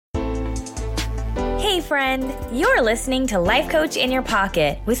Hey friend, you're listening to Life Coach in Your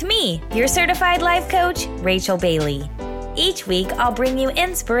Pocket with me, your certified life coach, Rachel Bailey. Each week, I'll bring you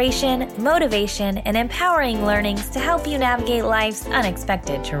inspiration, motivation, and empowering learnings to help you navigate life's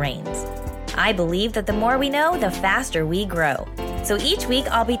unexpected terrains. I believe that the more we know, the faster we grow. So each week,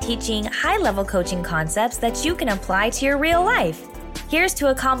 I'll be teaching high-level coaching concepts that you can apply to your real life. Here's to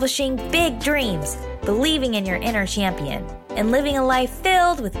accomplishing big dreams, believing in your inner champion, and living a life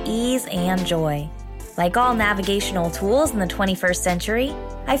filled with ease and joy. Like all navigational tools in the 21st century,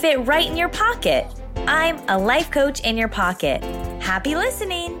 I fit right in your pocket. I'm a life coach in your pocket. Happy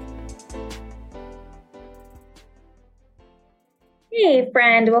listening! Hey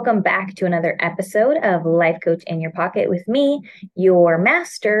friend, welcome back to another episode of Life Coach in Your Pocket with me, your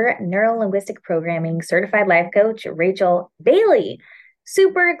master neuro-linguistic programming certified life coach, Rachel Bailey.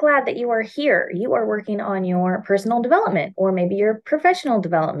 Super glad that you are here. You are working on your personal development or maybe your professional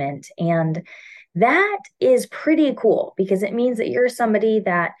development. And that is pretty cool because it means that you're somebody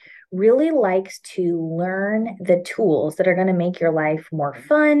that really likes to learn the tools that are going to make your life more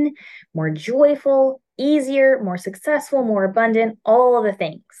fun, more joyful, easier, more successful, more abundant, all of the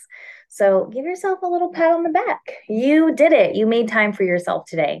things. So give yourself a little pat on the back. You did it. You made time for yourself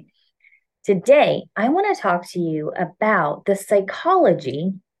today. Today, I want to talk to you about the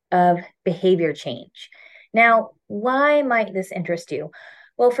psychology of behavior change. Now, why might this interest you?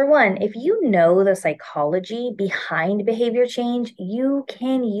 Well, for one, if you know the psychology behind behavior change, you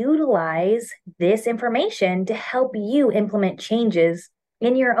can utilize this information to help you implement changes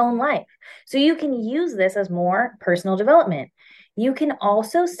in your own life. So you can use this as more personal development. You can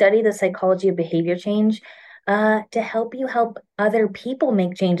also study the psychology of behavior change to help you help other people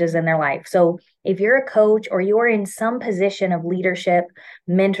make changes in their life. So if you're a coach or you're in some position of leadership,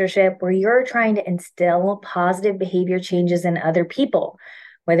 mentorship, where you're trying to instill positive behavior changes in other people,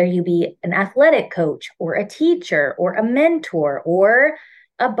 whether you be an athletic coach or a teacher or a mentor or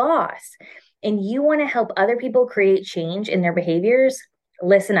a boss, and you want to help other people create change in their behaviors,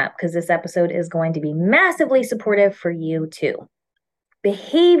 listen up because this episode is going to be massively supportive for you too.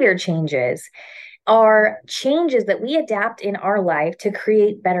 Behavior changes are changes that we adapt in our life to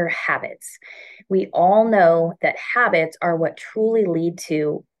create better habits. We all know that habits are what truly lead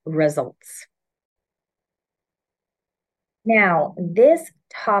to results. Now, this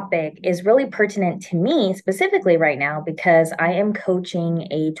topic is really pertinent to me specifically right now because I am coaching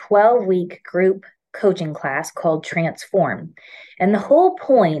a 12-week group coaching class called Transform. And the whole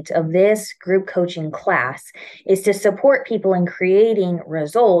point of this group coaching class is to support people in creating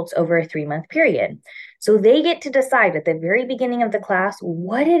results over a 3-month period. So they get to decide at the very beginning of the class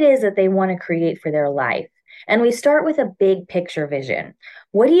what it is that they want to create for their life. And we start with a big picture vision.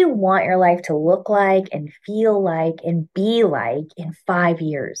 What do you want your life to look like and feel like and be like in 5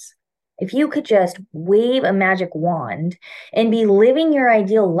 years? If you could just wave a magic wand and be living your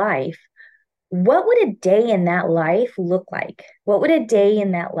ideal life, what would a day in that life look like? What would a day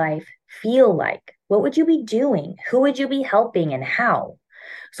in that life feel like? What would you be doing? Who would you be helping and how?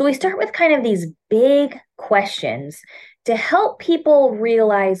 So we start with kind of these big questions to help people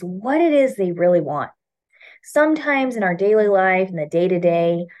realize what it is they really want. Sometimes in our daily life, in the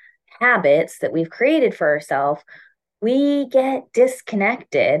day-to-day habits that we've created for ourselves, we get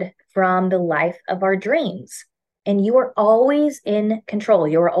disconnected from the life of our dreams. And you are always in control.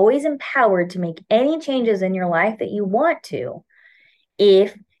 You are always empowered to make any changes in your life that you want to,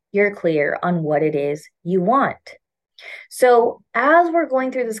 if you're clear on what it is you want. So as we're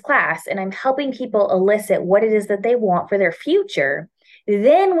going through this class and I'm helping people elicit what it is that they want for their future,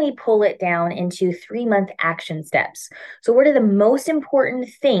 then we pull it down into 3-month action steps. So what are the most important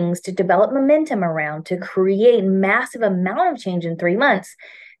things to develop momentum around to create massive amount of change in 3 months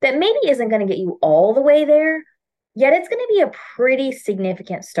that maybe isn't going to get you all the way there, yet it's going to be a pretty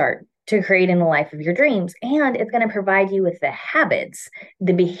significant start to creating the life of your dreams. And it's going to provide you with the habits,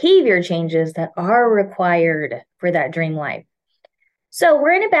 the behavior changes that are required for that dream life. So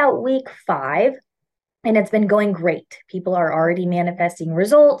we're in about week 5. And it's been going great. People are already manifesting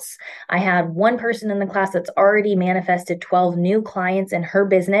results. I had one person in the class that's already manifested 12 new clients in her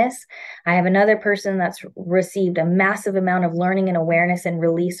business. I have another person that's received a massive amount of learning and awareness and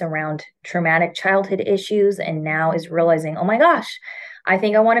release around traumatic childhood issues and now is realizing, oh my gosh, I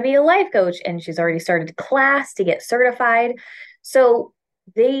think I want to be a life coach. And she's already started class to get certified. So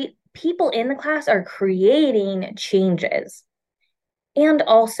people in the class are creating changes. And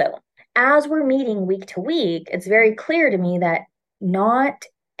also, as we're meeting week to week, it's very clear to me that not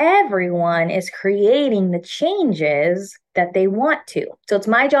everyone is creating the changes that they want to. So it's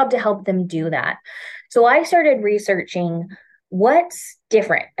my job to help them do that. So I started researching What's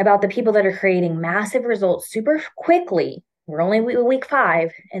different about the people that are creating massive results super quickly? We're only week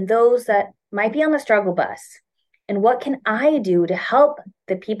 5, and those that might be on the struggle bus. And what can I do to help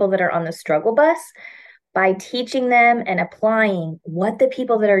the people that are on the struggle bus by teaching them and applying what the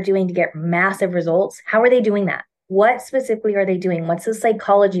people that are doing to get massive results, how are they doing that? What specifically are they doing? What's the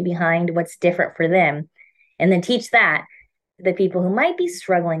psychology behind what's different for them? And then teach that to the people who might be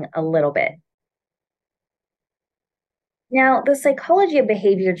struggling a little bit. Now, the psychology of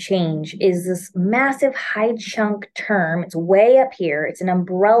behavior change is this massive high chunk term. It's way up here. It's an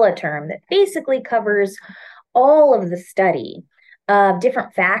umbrella term that basically covers all of the study of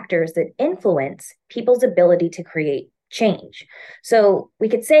different factors that influence people's ability to create change. So we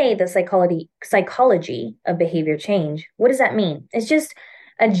could say the psychology of behavior change. What does that mean? It's just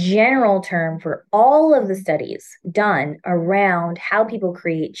a general term for all of the studies done around how people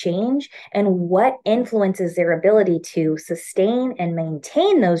create change and what influences their ability to sustain and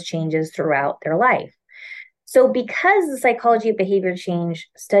maintain those changes throughout their life. So, because the psychology of behavior change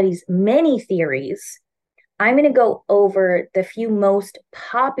studies many theories, I'm going to go over the few most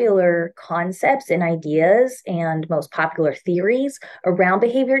popular concepts and ideas and most popular theories around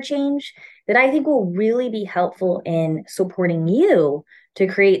behavior change that I think will really be helpful in supporting you to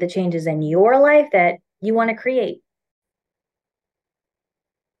create the changes in your life that you want to create.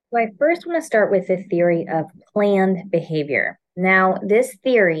 So, I first want to start with the theory of planned behavior. Now, this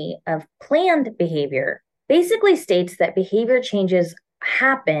theory of planned behavior basically states that behavior changes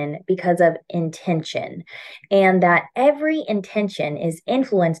happen because of intention, and that every intention is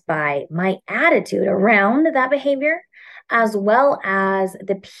influenced by my attitude around that behavior, as well as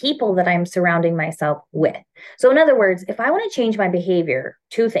the people that I'm surrounding myself with. So, in other words, if I want to change my behavior,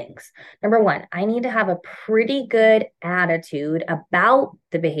 two things. Number one, I need to have a pretty good attitude about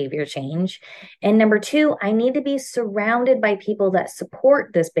the behavior change. And number two, I need to be surrounded by people that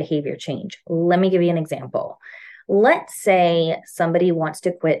support this behavior change. Let me give you an example. Let's say somebody wants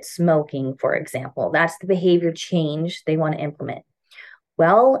to quit smoking, for example. That's the behavior change they want to implement.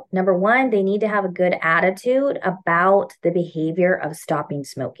 Well, number one, they need to have a good attitude about the behavior of stopping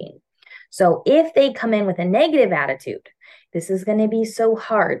smoking. So if they come in with a negative attitude, this is going to be so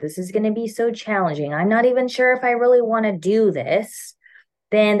hard. This is going to be so challenging. I'm not even sure if I really want to do this.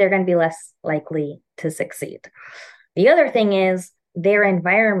 Then they're going to be less likely to succeed. The other thing is their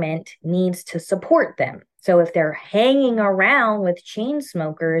environment needs to support them. So if they're hanging around with chain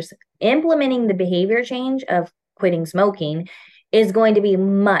smokers, implementing the behavior change of quitting smoking is going to be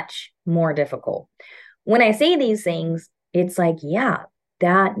much more difficult. When I say these things, it's like, yeah,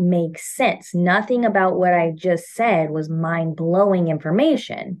 that makes sense. Nothing about what I just said was mind-blowing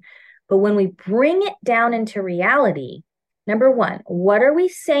information. But when we bring it down into reality, number one, what are we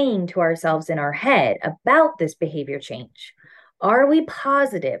saying to ourselves in our head about this behavior change? Are we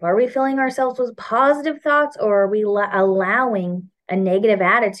positive? Are we filling ourselves with positive thoughts, or are we allowing a negative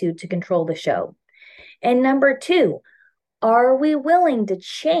attitude to control the show? And number two, are we willing to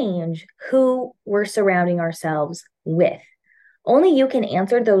change who we're surrounding ourselves with? Only you can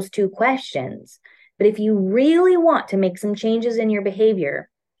answer those two questions. But if you really want to make some changes in your behavior,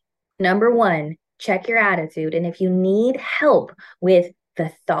 number one, check your attitude. And if you need help with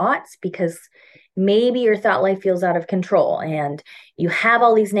the thoughts, because maybe your thought life feels out of control and you have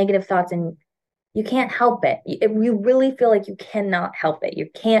all these negative thoughts and you can't help it. You really feel like you cannot help it. You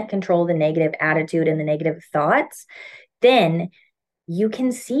can't control the negative attitude and the negative thoughts. Then you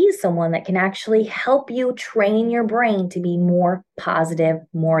can see someone that can actually help you train your brain to be more positive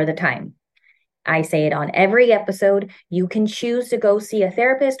more of the time. I say it on every episode. You can choose to go see a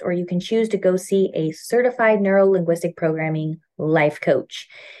therapist, or you can choose to go see a certified neuro-linguistic programming life coach.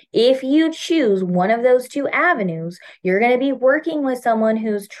 If you choose one of those two avenues, you're going to be working with someone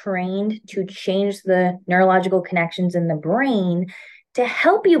who's trained to change the neurological connections in the brain to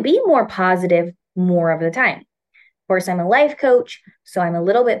help you be more positive more of the time. Of course, I'm a life coach, so I'm a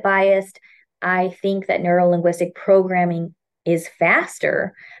little bit biased. I think that neuro-linguistic programming is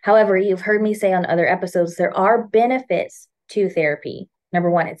faster. However, you've heard me say on other episodes, there are benefits to therapy. Number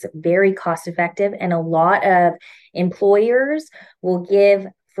one, it's very cost effective, and a lot of employers will give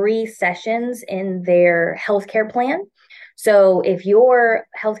free sessions in their healthcare plan. So if your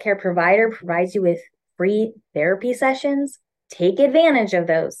healthcare provider provides you with free therapy sessions, take advantage of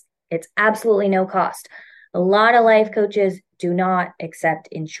those. It's absolutely no cost. A lot of life coaches do not accept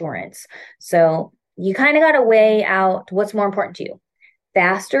insurance. So you kind of got to weigh out what's more important to you.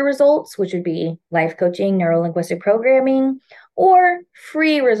 Faster results, which would be life coaching, neuro-linguistic programming, or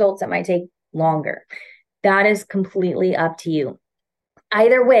free results that might take longer. That is completely up to you.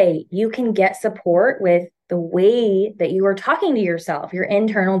 Either way, you can get support with the way that you are talking to yourself, your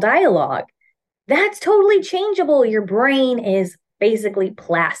internal dialogue. That's totally changeable. Your brain is basically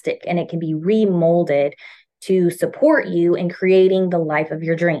plastic and it can be remolded to support you in creating the life of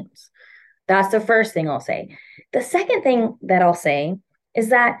your dreams. That's the first thing I'll say. The second thing that I'll say is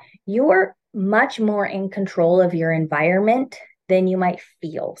that you're much more in control of your environment than you might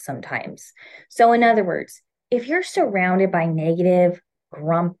feel sometimes. So, in other words, if you're surrounded by negative,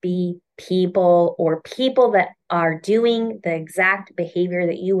 grumpy people or people that are doing the exact behavior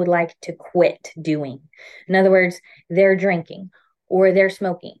that you would like to quit doing, in other words, they're drinking or they're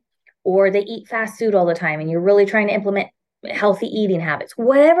smoking or they eat fast food all the time and you're really trying to implement healthy eating habits,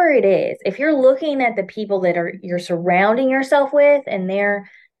 whatever it is, if you're looking at the people that are you're surrounding yourself with and they're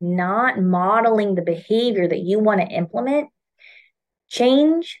not modeling the behavior that you want to implement,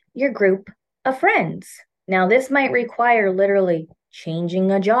 change your group of friends. Now, this might require literally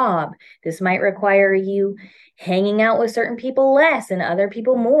changing a job. This might require you hanging out with certain people less and other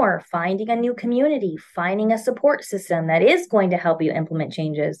people more, finding a new community, finding a support system that is going to help you implement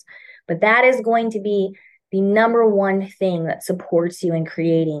changes. But that is going to be the number one thing that supports you in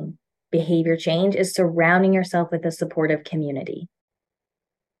creating behavior change is surrounding yourself with a supportive community.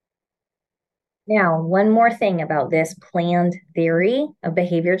 Now, one more thing about this planned theory of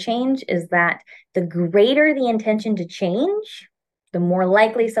behavior change is that the greater the intention to change, the more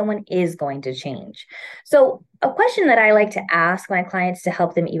likely someone is going to change. So, a question that I like to ask my clients to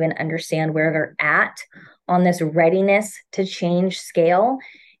help them even understand where they're at on this readiness to change scale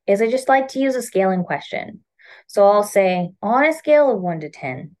is I just like to use a scaling question. So, I'll say, on a scale of 1 to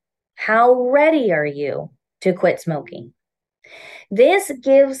 10, how ready are you to quit smoking? This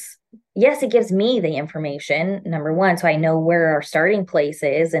gives, yes, it gives me the information, number one, so I know where our starting place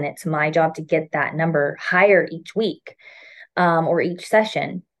is, and it's my job to get that number higher each week or each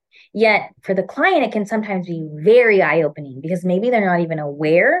session. Yet for the client, it can sometimes be very eye opening because maybe they're not even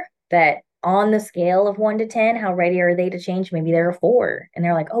aware that on the scale of 1 to 10, how ready are they to change? Maybe they're a 4 and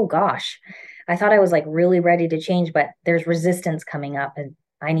they're like, oh gosh, I thought I was like really ready to change, but there's resistance coming up and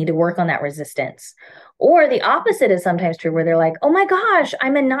I need to work on that resistance. Or the opposite is sometimes true where they're like, oh my gosh,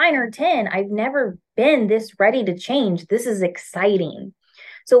 I'm a 9 or 10. I've never been this ready to change. This is exciting.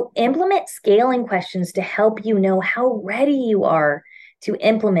 So implement scaling questions to help you know how ready you are to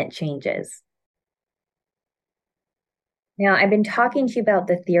implement changes. Now, I've been talking to you about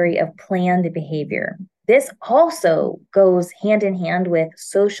the theory of planned behavior. This also goes hand in hand with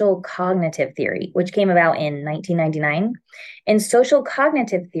social cognitive theory, which came about in 1999. And social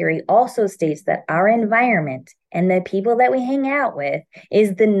cognitive theory also states that our environment and the people that we hang out with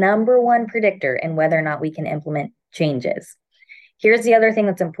is the number one predictor in whether or not we can implement changes. Here's the other thing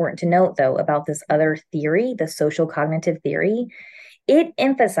that's important to note, though, about this other theory, the social cognitive theory. It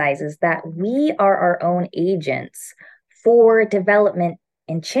emphasizes that we are our own agents for development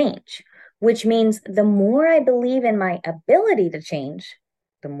and change, which means the more I believe in my ability to change,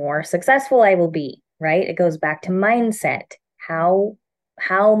 the more successful I will be, right? It goes back to mindset. How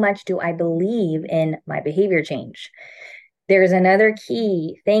much do I believe in my behavior change? There's another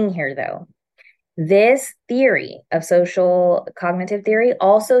key thing here, though. This theory of social cognitive theory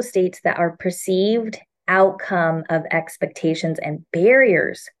also states that our perceived outcome of expectations and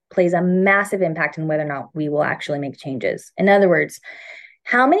barriers plays a massive impact on whether or not we will actually make changes. In other words,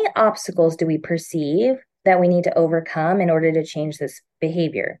 how many obstacles do we perceive that we need to overcome in order to change this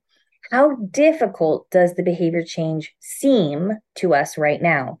behavior? How difficult does the behavior change seem to us right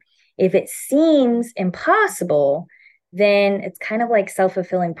now? If it seems impossible, then it's kind of like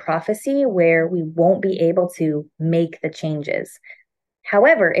self-fulfilling prophecy where we won't be able to make the changes.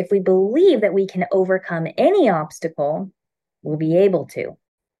 However, if we believe that we can overcome any obstacle, we'll be able to.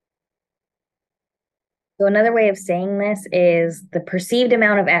 So another way of saying this is the perceived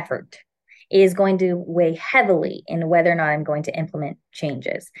amount of effort is going to weigh heavily in whether or not I'm going to implement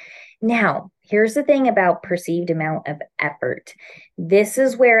changes. Now, here's the thing about perceived amount of effort. This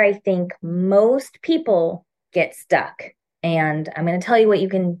is where I think most people get stuck. And I'm going to tell you what you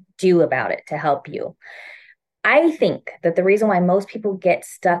can do about it to help you. I think that the reason why most people get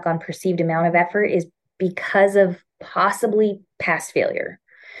stuck on perceived amount of effort is because of possibly past failure.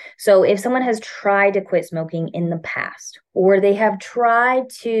 So if someone has tried to quit smoking in the past, or they have tried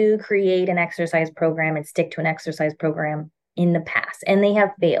to create an exercise program and stick to an exercise program in the past, and they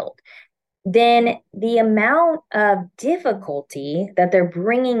have failed, then the amount of difficulty that they're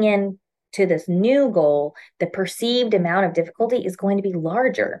bringing in to this new goal, the perceived amount of difficulty is going to be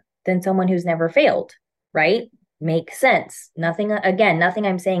larger than someone who's never failed, right? Makes sense. Nothing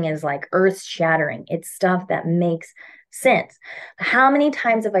I'm saying is like earth shattering. It's stuff that makes sense. How many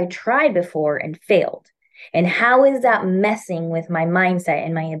times have I tried before and failed? And how is that messing with my mindset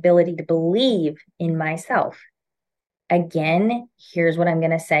and my ability to believe in myself? Again, here's what I'm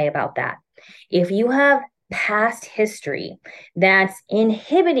going to say about that. If you have past history that's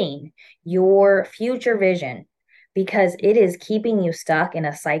inhibiting your future vision because it is keeping you stuck in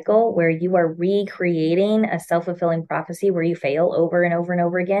a cycle where you are recreating a self-fulfilling prophecy where you fail over and over and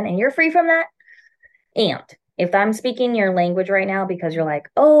over again, and you're free from that. And if I'm speaking your language right now because you're like,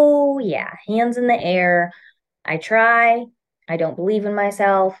 oh, yeah, hands in the air, I try, I don't believe in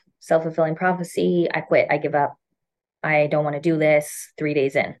myself, self-fulfilling prophecy, I quit, I give up, I don't want to do this 3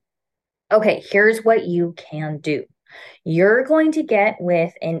 days in. Okay, here's what you can do. You're going to get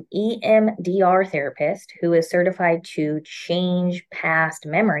with an EMDR therapist who is certified to change past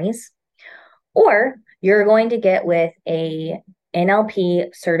memories, or you're going to get with a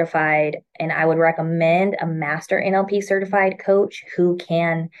NLP certified, and I would recommend a master NLP certified coach who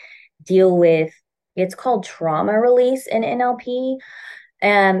can deal with, it's called trauma release in NLP.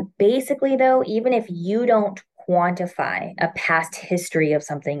 And basically, though, even if you don't quantify a past history of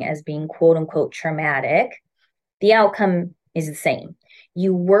something as being quote unquote traumatic, the outcome is the same.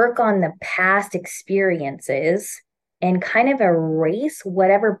 You work on the past experiences and kind of erase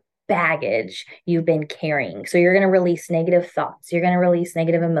whatever baggage you've been carrying. So you're going to release negative thoughts, you're going to release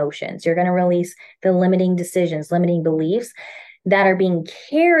negative emotions, you're going to release the limiting decisions, limiting beliefs that are being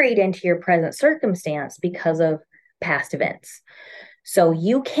carried into your present circumstance because of past events. So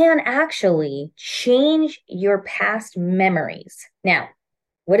you can actually change your past memories. Now,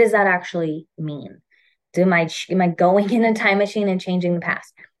 what does that actually mean? Am I going in a time machine and changing the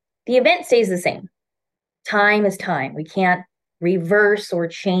past? The event stays the same. Time is time. We can't reverse or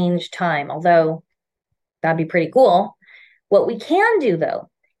change time, although that'd be pretty cool. What we can do, though,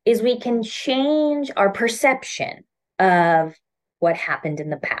 is we can change our perception of what happened in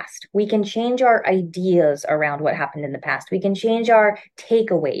the past. We can change our ideas around what happened in the past. We can change our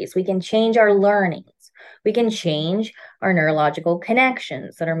takeaways. We can change our learnings. We can change our neurological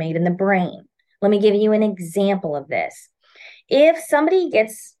connections that are made in the brain. Let me give you an example of this. If somebody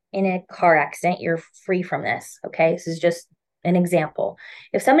gets in a car accident, you're free from this. Okay. This is just an example.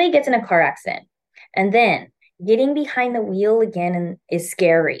 If somebody gets in a car accident and then getting behind the wheel again is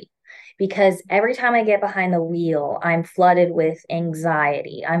scary because every time I get behind the wheel, I'm flooded with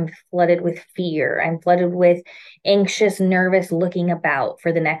anxiety. I'm flooded with fear. I'm flooded with anxious, nervous looking about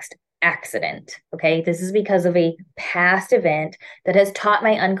for the next accident. Okay. This is because of a past event that has taught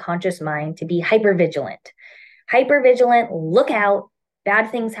my unconscious mind to be hypervigilant. Hypervigilant, look out. Bad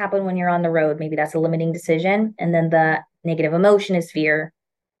things happen when you're on the road. Maybe that's a limiting decision. And then the negative emotion is fear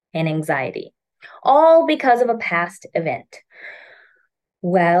and anxiety, all because of a past event.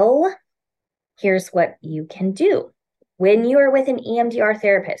 Well, here's what you can do. When you are with an EMDR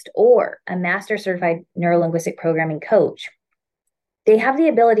therapist or a master certified neurolinguistic programming coach, they have the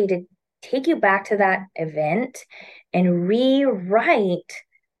ability to take you back to that event and rewrite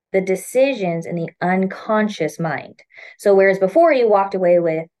the decisions in the unconscious mind. So, whereas before you walked away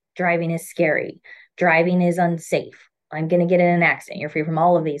with driving is scary, driving is unsafe, I'm going to get in an accident, you're free from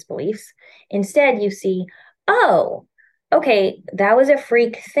all of these beliefs. Instead, you see, oh, okay, that was a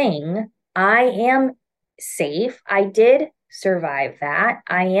freak thing. I am safe. I did survive that.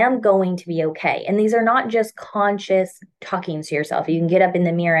 I am going to be okay. And these are not just conscious talkings to yourself. You can get up in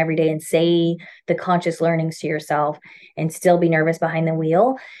the mirror every day and say the conscious learnings to yourself and still be nervous behind the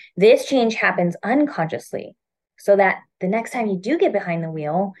wheel. This change happens unconsciously so that the next time you do get behind the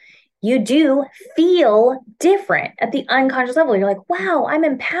wheel, you do feel different at the unconscious level. You're like, wow, I'm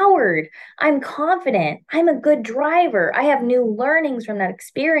empowered. I'm confident. I'm a good driver. I have new learnings from that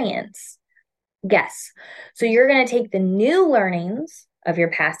experience. Yes. So you're going to take the new learnings of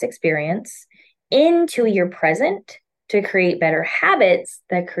your past experience into your present to create better habits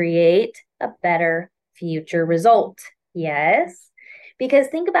that create a better future result. Yes. Because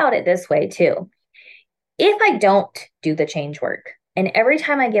think about it this way too. If I don't do the change work, and every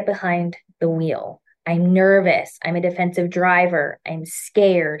time I get behind the wheel, I'm nervous, I'm a defensive driver, I'm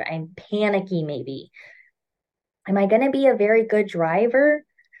scared, I'm panicky maybe. Am I going to be a very good driver?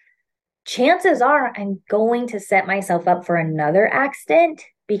 Chances are I'm going to set myself up for another accident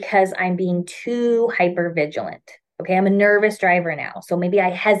because I'm being too hyper vigilant. Okay, I'm a nervous driver now. So maybe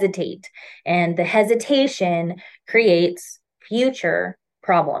I hesitate, and the hesitation creates future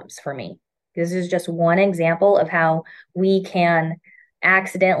problems for me. This is just one example of how we can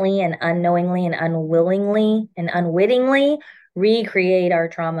accidentally and unknowingly and unwillingly and unwittingly recreate our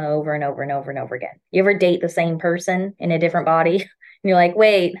trauma over and over and over and over again. You ever date the same person in a different body? And you're like,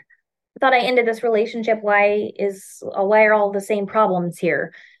 wait, I thought I ended this relationship. Why are all the same problems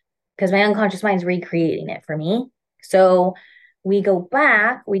here? because my unconscious mind is recreating it for me. So we go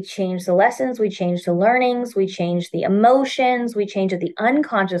back, we change the lessons, we change the learnings, we change the emotions, we change at the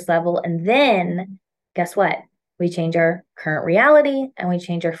unconscious level. And then guess what? We change our current reality and we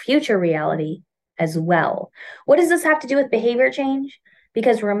change our future reality as well. What does this have to do with behavior change?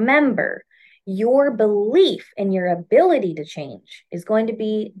 Because remember, your belief in your ability to change is going to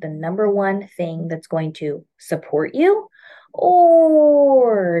be the number one thing that's going to support you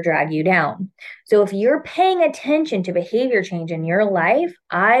or drag you down. So if you're paying attention to behavior change in your life,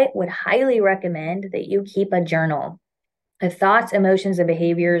 I would highly recommend that you keep a journal, a thoughts, emotions, and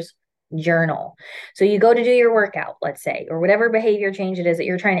behaviors journal. So you go to do your workout, let's say, or whatever behavior change it is that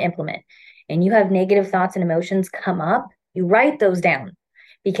you're trying to implement, and you have negative thoughts and emotions come up, you write those down,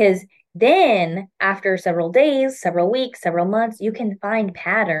 because then after several days, several weeks, several months, you can find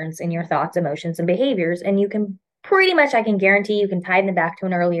patterns in your thoughts, emotions, and behaviors, and you can pretty much, I can guarantee you can tie them back to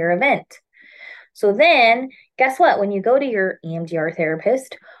an earlier event. So then, guess what? When you go to your EMDR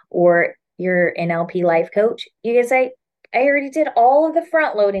therapist or your NLP life coach, you can say, I already did all of the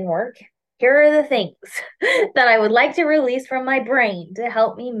front loading work. Here are the things that I would like to release from my brain to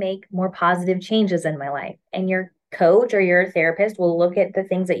help me make more positive changes in my life. And your coach or your therapist will look at the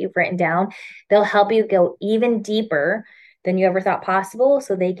things that you've written down. They'll help you go even deeper than you ever thought possible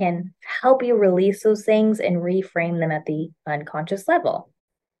so they can help you release those things and reframe them at the unconscious level.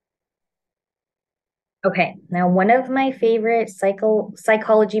 Okay, now one of my favorite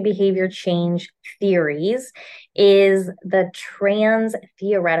psychology behavior change theories is the trans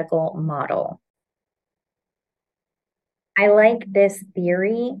theoretical model. I like this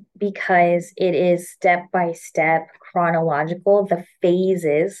theory because it is step by step chronological, the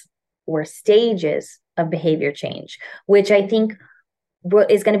phases or stages of behavior change, which I think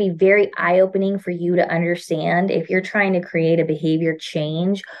is going to be very eye-opening for you to understand if you're trying to create a behavior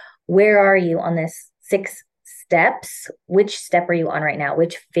change. Where are you on this 6 steps? Which step are you on right now?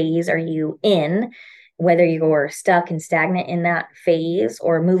 Which phase are you in? Whether you're stuck and stagnant in that phase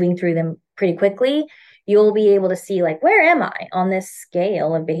or moving through them pretty quickly, you'll be able to see, like, where am I on this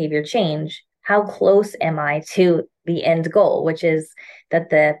scale of behavior change? How close am I to the end goal, which is that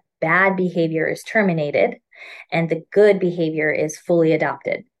the bad behavior is terminated and the good behavior is fully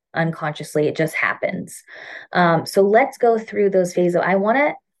adopted unconsciously. It just happens. So let's go through those phases. I want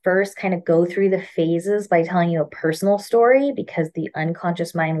to first kind of go through the phases by telling you a personal story, because the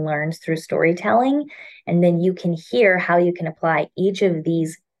unconscious mind learns through storytelling. And then you can hear how you can apply each of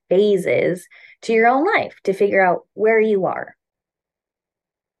these phases to your own life to figure out where you are.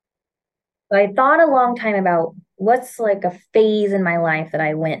 So I thought a long time about what's like a phase in my life that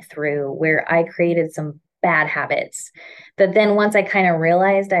I went through where I created some bad habits. But then once I kind of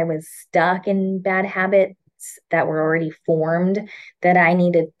realized I was stuck in bad habits that were already formed that I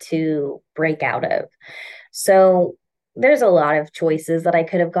needed to break out of. So there's a lot of choices that I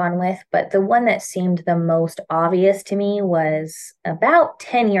could have gone with, but the one that seemed the most obvious to me was about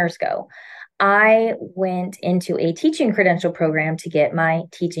 10 years ago. I went into a teaching credential program to get my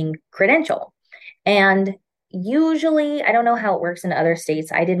teaching credential. And usually, I don't know how it works in other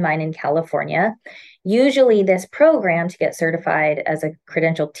states. I did mine in California. Usually, this program to get certified as a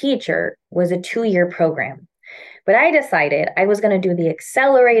credential teacher was a 2-year program. But I decided I was going to do the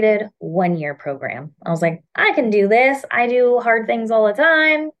accelerated 1-year program. I was like, I can do this. I do hard things all the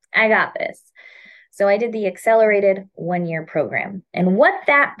time. I got this. So I did the accelerated 1-year program. And what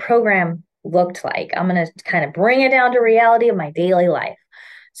that program looked like, I'm going to kind of bring it down to reality of my daily life.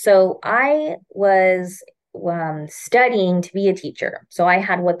 So I was studying to be a teacher. So I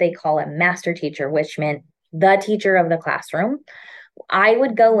had what they call a master teacher, which meant the teacher of the classroom. I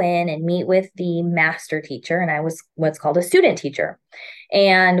would go in and meet with the master teacher, and I was what's called a student teacher.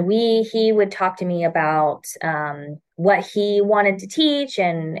 And he would talk to me about what he wanted to teach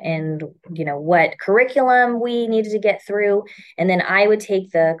and what curriculum we needed to get through. And then I would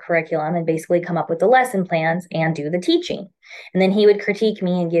take the curriculum and basically come up with the lesson plans and do the teaching. And then he would critique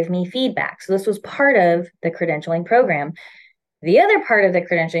me and give me feedback. So this was part of the credentialing program. The other part of the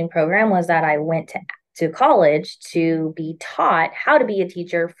credentialing program was that I went to college to be taught how to be a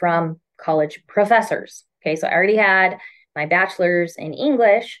teacher from college professors. Okay, so I already had my bachelor's in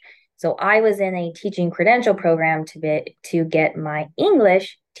English. So I was in a teaching credential program to get my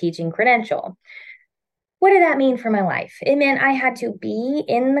English teaching credential. What did that mean for my life? It meant I had to be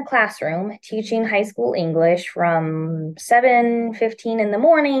in the classroom teaching high school English from 7:15 in the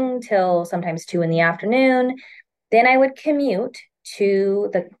morning till sometimes 2 in the afternoon. Then I would commute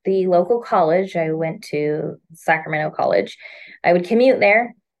to the local college. I went to Sacramento College. I would commute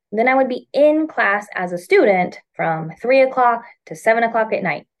there. Then I would be in class as a student from 3 o'clock to 7 o'clock at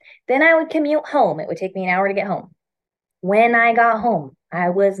night. Then I would commute home. It would take me an hour to get home. When I got home,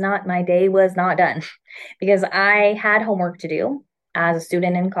 my day was not done because I had homework to do as a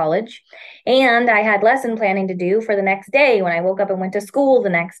student in college. And I had lesson planning to do for the next day when I woke up and went to school the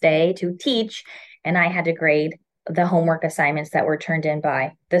next day to teach. And I had to grade the homework assignments that were turned in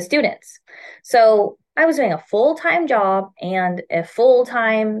by the students. So I was doing a full time job and a full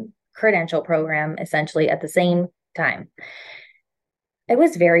time credential program essentially at the same time. It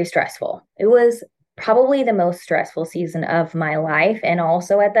was very stressful. It was probably the most stressful season of my life. And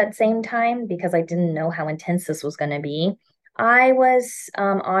also at that same time, because I didn't know how intense this was going to be, I was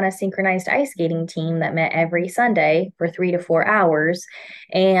on a synchronized ice skating team that met every Sunday for 3 to 4 hours.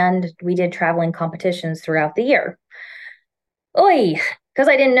 And we did traveling competitions throughout the year. Oy, because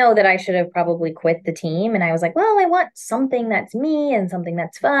I didn't know that I should have probably quit the team. And I was like, well, I want something that's me and something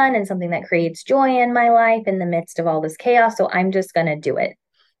that's fun and something that creates joy in my life in the midst of all this chaos. So I'm just going to do it.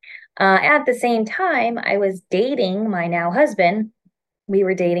 At the same time, I was dating my now husband. We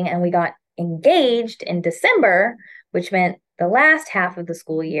were dating and we got engaged in December, which meant the last half of the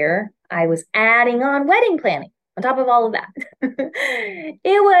school year, I was adding on wedding planning on top of all of that. It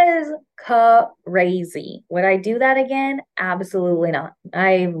was crazy. Would I do that again? Absolutely not.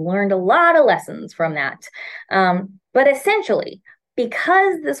 I've learned a lot of lessons from that. But essentially,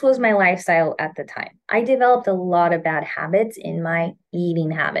 because this was my lifestyle at the time, I developed a lot of bad habits in my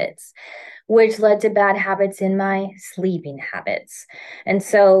eating habits, which led to bad habits in my sleeping habits. And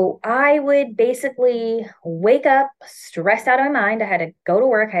so I would basically wake up stressed out of my mind. I had to go to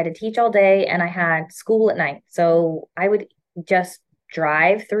work, I had to teach all day, and I had school at night. So I would just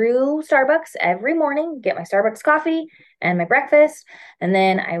drive through Starbucks every morning, get my Starbucks coffee and my breakfast, and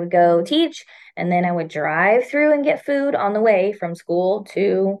then I would go teach, and then I would drive through and get food on the way from school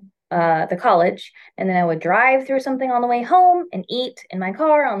to the college. And then I would drive through something on the way home and eat in my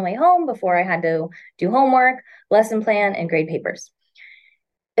car on the way home before I had to do homework, lesson plan, and grade papers.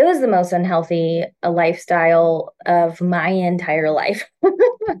 It was the most unhealthy lifestyle of my entire life.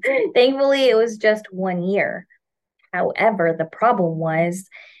 Thankfully, it was just 1 year. However, the problem was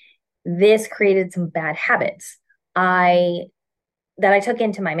this created some bad habits I that I took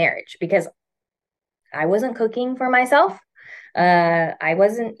into my marriage because I wasn't cooking for myself. I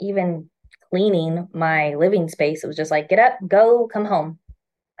wasn't even cleaning my living space. It was just like, get up, go, come home.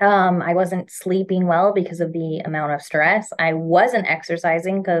 I wasn't sleeping well because of the amount of stress. I wasn't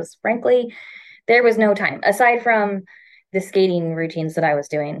exercising because, frankly, there was no time aside from the skating routines that I was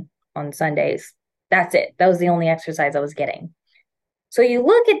doing on Sundays. That's it. That was the only exercise I was getting. So you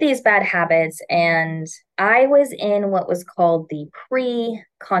look at these bad habits, and I was in what was called the pre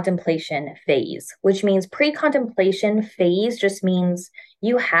contemplation phase, which means pre contemplation phase just means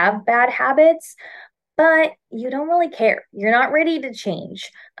you have bad habits, but you don't really care. You're not ready to change.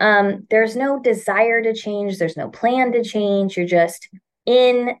 There's no desire to change, there's no plan to change. You're just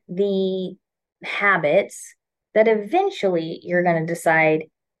in the habits that eventually you're going to decide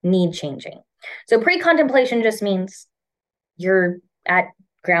need changing. So pre contemplation just means you're at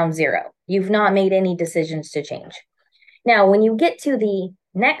ground zero. You've not made any decisions to change. Now, when you get to the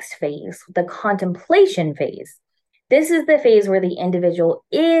next phase, the contemplation phase, this is the phase where the individual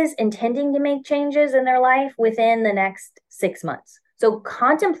is intending to make changes in their life within the next 6 months. So,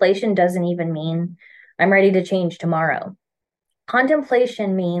 contemplation doesn't even mean I'm ready to change tomorrow.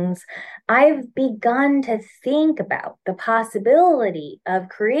 Contemplation means I've begun to think about the possibility of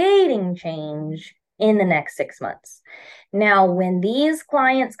creating change in the next 6 months. Now, when these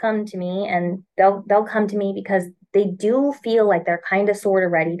clients come to me, and they'll come to me because they do feel like they're kind of sort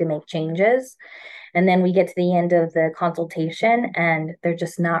of ready to make changes, and then we get to the end of the consultation and they're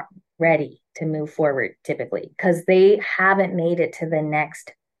just not ready to move forward typically because they haven't made it to the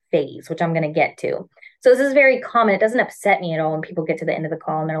next phase, which I'm going to get to. So this is very common. It doesn't upset me at all when people get to the end of the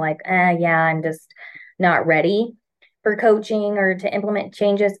call and they're like, yeah, I'm just not ready for coaching or to implement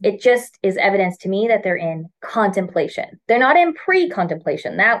changes. It just is evidence to me that they're in contemplation. They're not in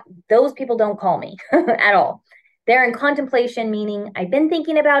pre-contemplation. Those people don't call me at all. They're in contemplation, meaning I've been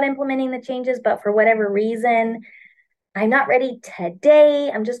thinking about implementing the changes, but for whatever reason, I'm not ready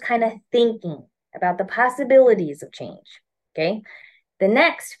today. I'm just kind of thinking about the possibilities of change. Okay. The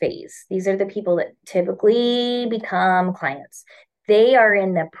next phase, these are the people that typically become clients. They are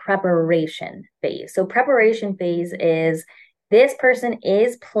in the preparation phase. So, preparation phase is this person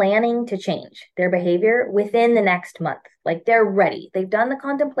is planning to change their behavior within the next month. Like they're ready. They've done the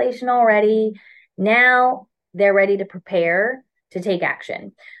contemplation already. Now they're ready to prepare to take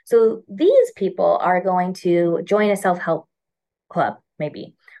action. So, these people are going to join a self help club,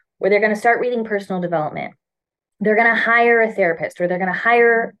 maybe, where they're going to start reading personal development. They're going to hire a therapist, or they're going to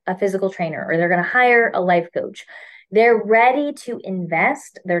hire a physical trainer, or they're going to hire a life coach. They're ready to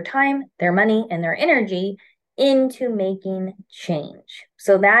invest their time, their money, and their energy into making change.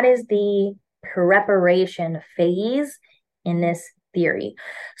 So that is the preparation phase in this theory.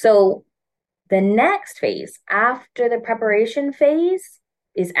 So the next phase after the preparation phase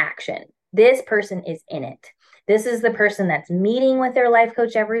is action. This person is in it. This is the person that's meeting with their life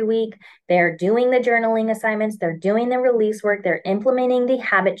coach every week. They're doing the journaling assignments. They're doing the release work. They're implementing the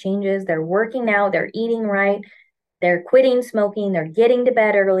habit changes. They're working out. They're eating right. They're quitting smoking. They're getting to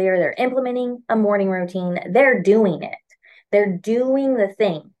bed earlier. They're implementing a morning routine. They're doing it. They're doing the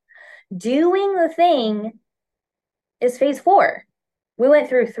thing. Doing the thing is phase 4. We went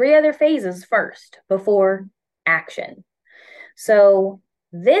through 3 other phases first before action. So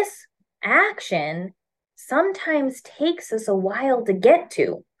this action sometimes takes us a while to get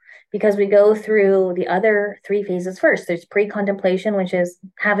to because we go through the other 3 phases first. There's pre-contemplation, which is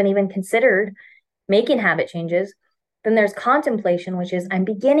haven't even considered making habit changes. Then there's contemplation, which is I'm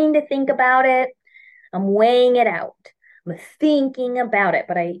beginning to think about it. I'm weighing it out. I'm thinking about it,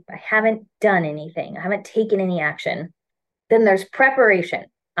 but I haven't done anything. I haven't taken any action. Then there's preparation.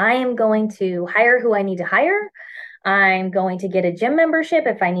 I am going to hire who I need to hire. I'm going to get a gym membership.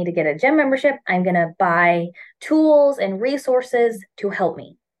 If I need to get a gym membership, I'm going to buy tools and resources to help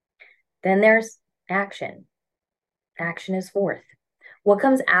me. Then there's action. Action is 4th. What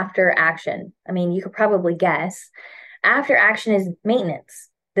comes after action? I mean, you could probably guess. After action is maintenance.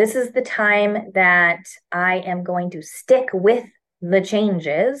 This is the time that I am going to stick with the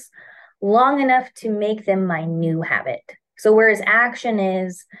changes long enough to make them my new habit. So whereas action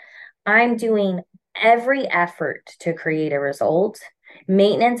is I'm doing every effort to create a result,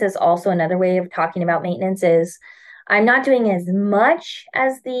 maintenance is also another way of talking about maintenance is I'm not doing as much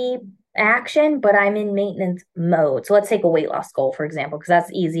as the action, but I'm in maintenance mode. So let's take a weight loss goal, for example, because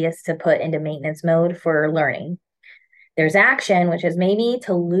that's easiest to put into maintenance mode for learning. There's action, which is maybe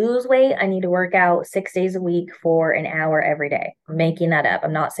to lose weight, I need to work out 6 days a week for an hour every day. I'm making that up.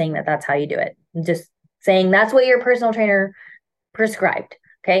 I'm not saying that that's how you do it. I'm just saying that's what your personal trainer prescribed.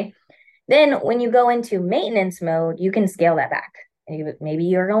 Okay. Then when you go into maintenance mode, you can scale that back. Maybe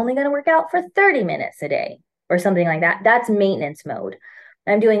you're only going to work out for 30 minutes a day or something like that. That's maintenance mode.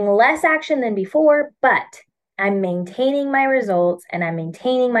 I'm doing less action than before, but I'm maintaining my results and I'm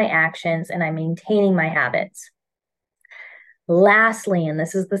maintaining my actions and I'm maintaining my habits. Lastly, and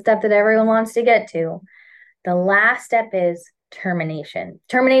this is the step that everyone wants to get to, the last step is termination.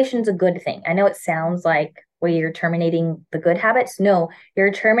 Termination is a good thing. I know it sounds like, well, you're terminating the good habits. No,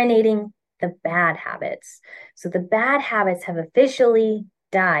 you're terminating the bad habits. So the bad habits have officially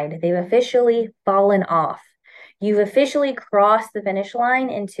died. They've officially fallen off. You've officially crossed the finish line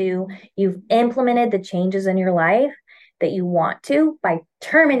into you've implemented the changes in your life that you want to by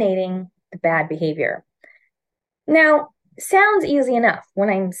terminating the bad behavior. Now, sounds easy enough. When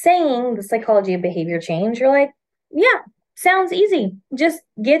I'm saying the psychology of behavior change, you're like, yeah, sounds easy. Just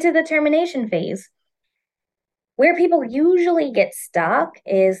get to the termination phase. Where people usually get stuck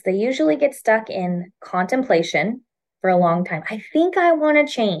is they usually get stuck in contemplation for a long time. I think I want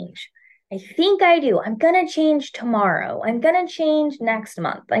to change. I think I do. I'm going to change tomorrow. I'm going to change next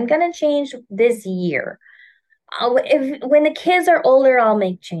month. I'm going to change this year. When the kids are older, I'll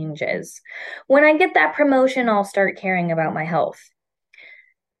make changes. When I get that promotion, I'll start caring about my health.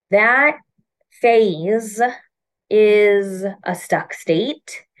 That phase is a stuck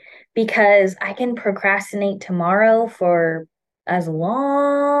state because I can procrastinate tomorrow for as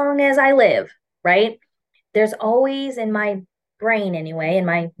long as I live, right? There's always in my brain, anyway, in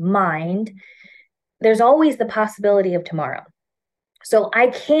my mind, there's always the possibility of tomorrow. So I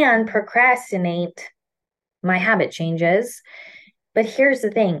can procrastinate my habit changes. But here's the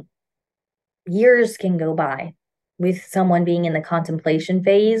thing, years can go by with someone being in the contemplation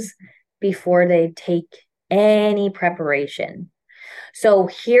phase before they take any preparation. So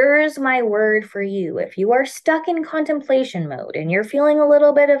here's my word for you. If you are stuck in contemplation mode and you're feeling a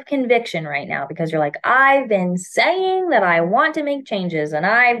little bit of conviction right now because you're like, I've been saying that I want to make changes and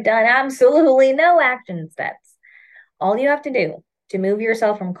I've done absolutely no action steps. All you have to do to move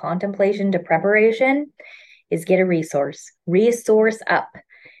yourself from contemplation to preparation is get a resource up,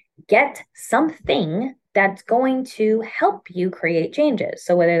 get something that's going to help you create changes.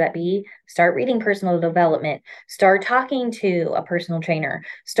 So whether that be start reading personal development, start talking to a personal trainer,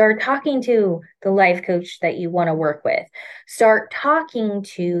 start talking to the life coach that you want to work with, start talking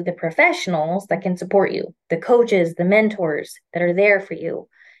to the professionals that can support you, the coaches, the mentors that are there for you,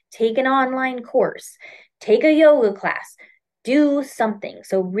 take an online course, take a yoga class, do something.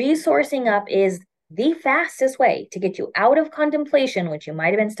 So resourcing up is the fastest way to get you out of contemplation, which you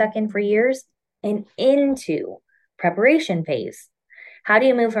might have been stuck in for years, and into preparation phase. How do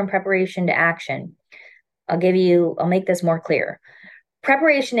you move from preparation to action? I'll make this more clear.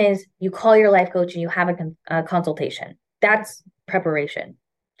 Preparation is you call your life coach and you have a consultation. That's preparation.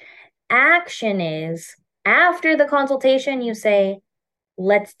 Action is after the consultation, you say,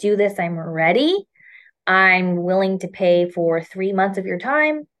 let's do this. I'm ready. I'm willing to pay for 3 months of your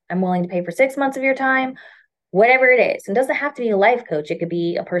time. I'm willing to pay for 6 months of your time, whatever it is. It doesn't have to be a life coach. It could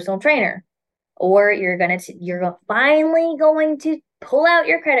be a personal trainer, or you're finally going to pull out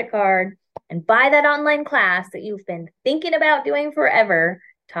your credit card and buy that online class that you've been thinking about doing forever.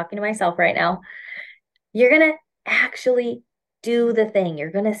 Talking to myself right now. You're going to actually do the thing.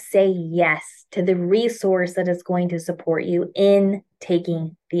 You're going to say yes to the resource that is going to support you in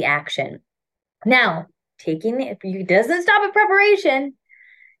taking the action. Now, it doesn't stop at preparation.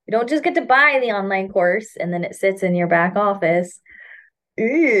 You don't just get to buy the online course and then it sits in your back office.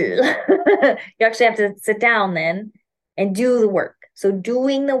 You actually have to sit down then and do the work. So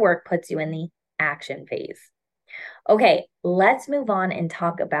doing the work puts you in the action phase. Okay, let's move on and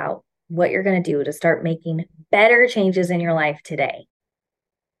talk about what you're going to do to start making better changes in your life today.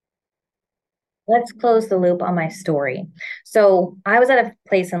 Let's close the loop on my story. So I was at a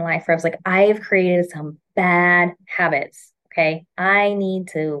place in life where I was like, I've created some bad habits. Okay. I need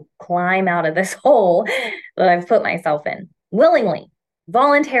to climb out of this hole that I've put myself in willingly,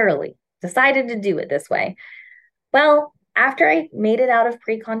 voluntarily, decided to do it this way. Well, after I made it out of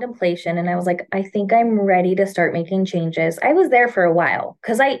pre-contemplation and I was like, I think I'm ready to start making changes. I was there for a while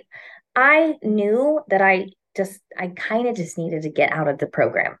because I knew that I kind of just needed to get out of the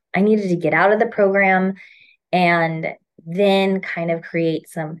program. I needed to get out of the program and then kind of create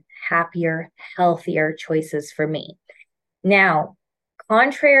some happier, healthier choices for me. Now,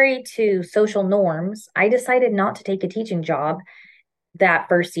 contrary to social norms, I decided not to take a teaching job that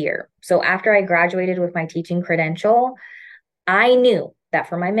first year. So after I graduated with my teaching credential, I knew that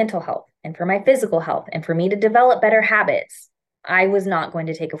for my mental health and for my physical health and for me to develop better habits, I was not going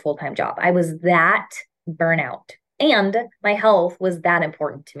to take a full-time job. I was that burnout and my health was that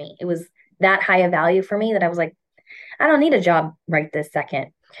important to me. It was that high a value for me that I was like, I don't need a job right this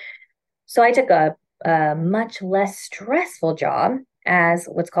second. So I took a much less stressful job as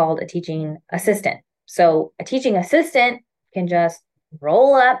what's called a teaching assistant. So a teaching assistant can just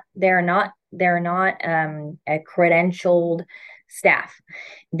roll up. They're not a credentialed staff.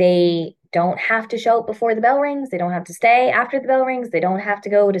 They don't have to show up before the bell rings. They don't have to stay after the bell rings. They don't have to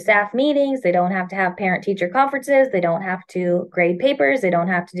go to staff meetings. They don't have to have parent teacher conferences. They don't have to grade papers. They don't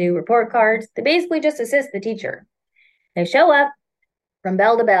have to do report cards. They basically just assist the teacher. They show up from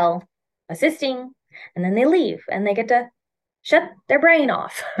bell to bell, assisting, and then they leave and they get to shut their brain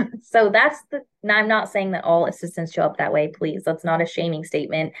off. So I'm not saying that all assistants show up that way, please. That's not a shaming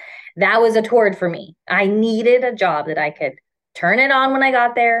statement. That was a toward for me. I needed a job that I could turn it on when I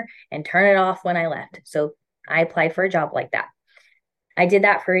got there and turn it off when I left. So I applied for a job like that. I did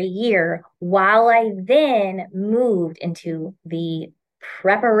that for a year while I then moved into the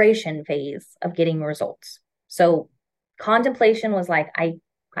preparation phase of getting results. So contemplation was like,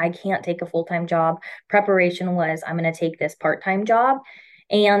 I can't take a full-time job. Preparation was, I'm going to take this part-time job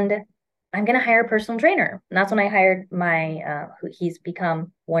and I'm going to hire a personal trainer. And that's when I hired he's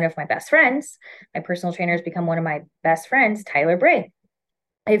become one of my best friends. My personal trainer has become one of my best friends, Tyler Bray.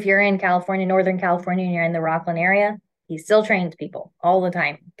 If you're in California, Northern California, and you're in the Rockland area, he still trains people all the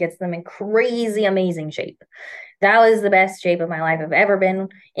time, gets them in crazy, amazing shape. That was the best shape of my life I've ever been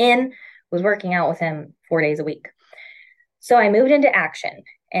in, was working out with him 4 days a week. So I moved into action,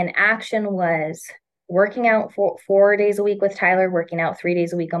 and action was working out 4 days a week with Tyler, working out 3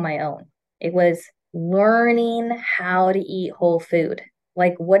 days a week on my own. It was learning how to eat whole food.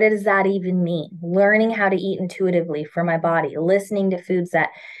 Like, what does that even mean? Learning how to eat intuitively for my body, listening to foods that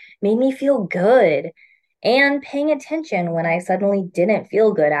made me feel good, and paying attention when I suddenly didn't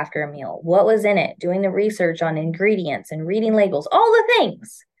feel good after a meal. What was in it? Doing the research on ingredients and reading labels, all the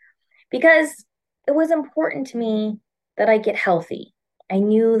things. Because it was important to me that I get healthy. I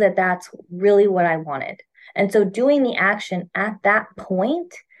knew that that's really what I wanted. And so doing the action at that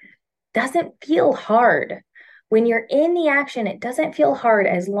point doesn't feel hard. When you're in the action, it doesn't feel hard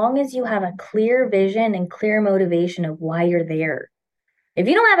as long as you have a clear vision and clear motivation of why you're there. If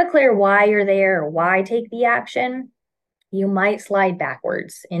you don't have a clear why you're there or why take the action, you might slide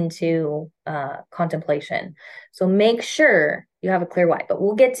backwards into contemplation. So make sure you have a clear why, but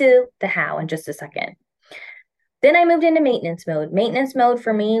we'll get to the how in just a second. Then I moved into maintenance mode. Maintenance mode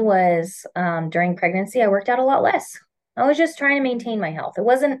for me was during pregnancy, I worked out a lot less. I was just trying to maintain my health. I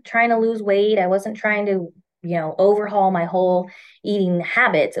wasn't trying to lose weight. I wasn't trying to, overhaul my whole eating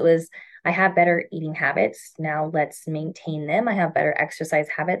habits. It was, I have better eating habits. Now let's maintain them. I have better exercise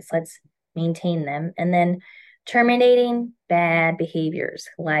habits. Let's maintain them. And then terminating bad behaviors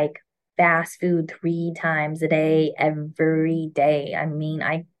like fast food 3 times a day, every day. I mean,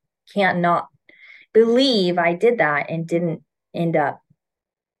 I can't not believe I did that and didn't end up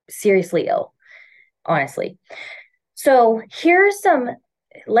seriously ill, honestly. So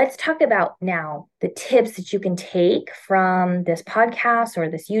let's talk about now the tips that you can take from this podcast or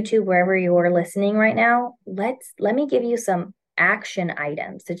this YouTube, wherever you are listening right now. Let me give you some action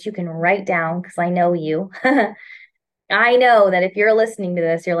items that you can write down because I know you. I know that if you're listening to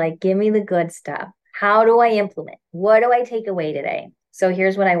this, you're like, give me the good stuff. How do I implement? What do I take away today? So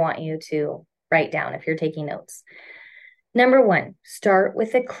here's what I want you to write down if you're taking notes. Number one, start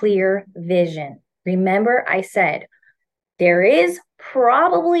with a clear vision. Remember, I said there is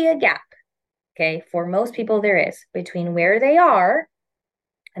probably a gap, okay? For most people, there is between where they are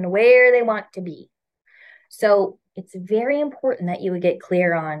and where they want to be. So it's very important that you would get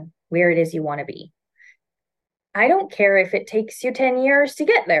clear on where it is you want to be. I don't care if it takes you 10 years to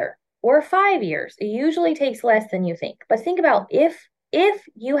get there or 5 years. It usually takes less than you think. But think about if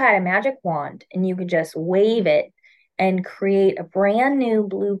you had a magic wand and you could just wave it and create a brand new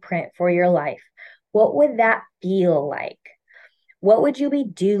blueprint for your life, what would that feel like? What would you be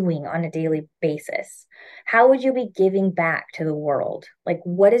doing on a daily basis? How would you be giving back to the world? Like,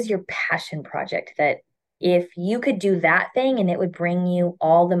 what is your passion project that if you could do that thing and it would bring you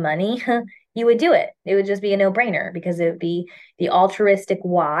all the money, you would do it? It would just be a no brainer because it would be the altruistic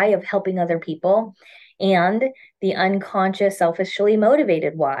why of helping other people and the unconscious, selfishly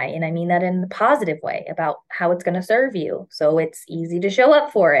motivated why. And I mean that in the positive way about how it's going to serve you. So it's easy to show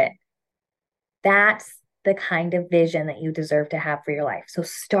up for it. That's the kind of vision that you deserve to have for your life. So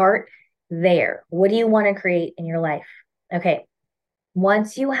start there. What do you want to create in your life? Okay.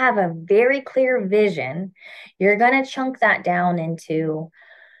 Once you have a very clear vision, you're going to chunk that down into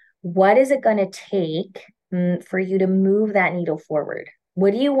what is it going to take for you to move that needle forward?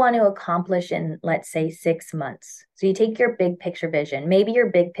 What do you want to accomplish in, let's say, 6 months? So you take your big picture vision. Maybe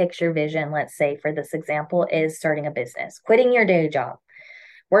your big picture vision, let's say for this example, is starting a business, quitting your day job,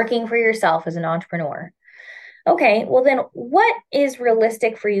 working for yourself as an entrepreneur. Okay, well, then what is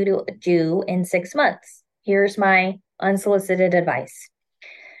realistic for you to do in 6 months? Here's my unsolicited advice.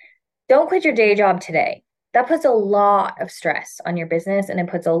 Don't quit your day job today. That puts a lot of stress on your business and it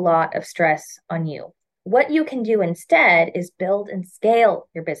puts a lot of stress on you. What you can do instead is build and scale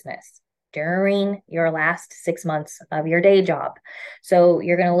your business during your last 6 months of your day job. So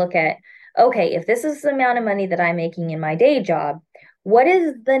you're going to look at, okay, if this is the amount of money that I'm making in my day job, what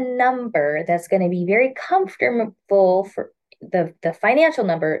is the number that's going to be very comfortable for the financial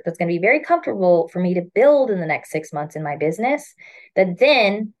number that's going to be very comfortable for me to build in the next 6 months in my business that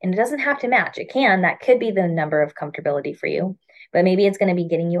then, and it doesn't have to match, it can, that could be the number of comfortability for you, but maybe it's going to be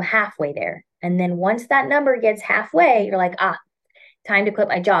getting you halfway there. And then once that number gets halfway, you're like, time to quit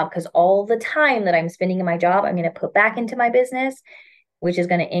my job because all the time that I'm spending in my job, I'm going to put back into my business, which is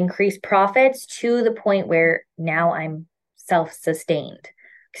going to increase profits to the point where now I'm self-sustained.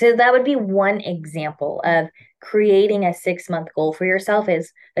 So that would be one example of creating a 6 month goal for yourself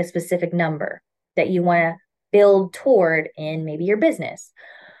is a specific number that you want to build toward in maybe your business.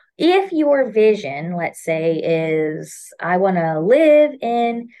 If your vision, let's say, is I want to live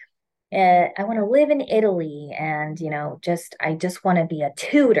in Italy and I just want to be a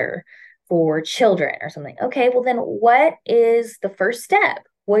tutor for children or something. Okay, well then what is the first step?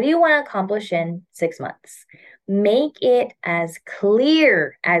 What do you want to accomplish in 6 months? Make it as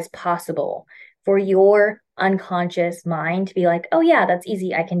clear as possible for your unconscious mind to be like, oh yeah, that's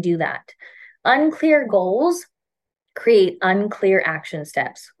easy. I can do that. Unclear goals create unclear action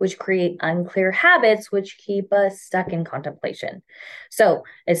steps, which create unclear habits, which keep us stuck in contemplation. So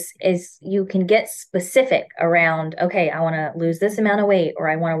as you can get specific around, okay, I want to lose this amount of weight, or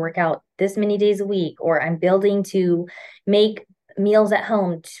I want to work out this many days a week, or I'm building to make meals at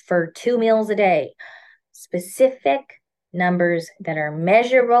home for 2 meals a day, specific numbers that are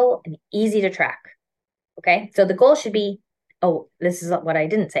measurable and easy to track. Okay. So the goal should be, oh, this is what I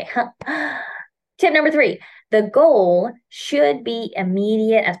didn't say. Tip number 3, the goal should be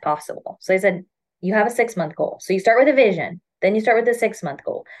immediate as possible. So I said, you have a 6 month goal. So you start with a vision, then you start with a 6 month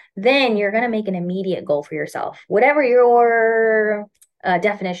goal. Then you're going to make an immediate goal for yourself, whatever your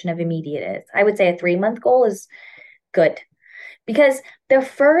definition of immediate is. I would say a 3 month goal is good because the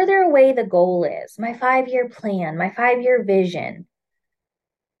further away the goal is, my 5-year plan, my 5-year vision,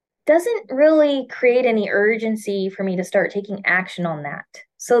 doesn't really create any urgency for me to start taking action on that.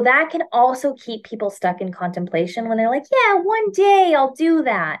 So that can also keep people stuck in contemplation when they're like, yeah, one day I'll do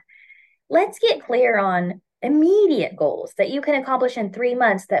that. Let's get clear on immediate goals that you can accomplish in 3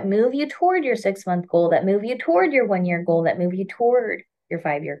 months that move you toward your 6 month goal, that move you toward your 1 year goal, that move you toward your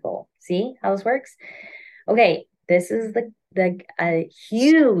 5 year goal. See how this works? Okay, this is the a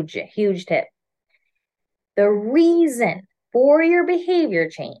huge tip. The reason for your behavior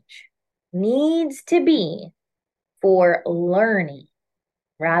change needs to be for learning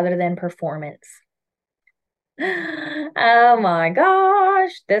rather than performance. Oh my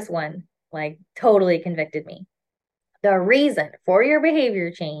gosh, this one like totally convicted me. The reason for your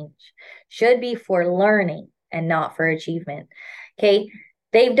behavior change should be for learning and not for achievement. Okay.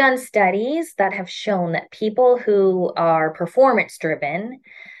 They've done studies that have shown that people who are performance driven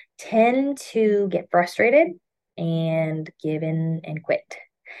tend to get frustrated and give in and quit.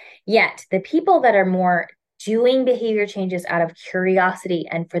 Yet, the people that are more doing behavior changes out of curiosity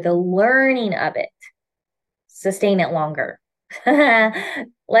and for the learning of it sustain it longer.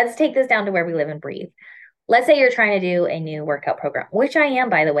 Let's take this down to where we live and breathe. Let's say you're trying to do a new workout program, which I am,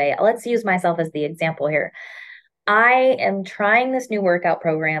 by the way. Let's use myself as the example here. I am trying this new workout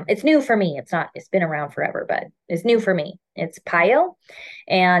program. It's new for me. It's been around forever, but it's new for me. It's PiYo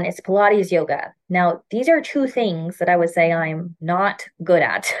and it's Pilates yoga. Now, these are two things that I would say I'm not good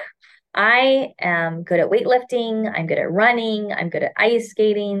at. I am good at weightlifting. I'm good at running. I'm good at ice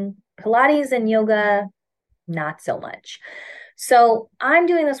skating. Pilates and yoga, not so much. So I'm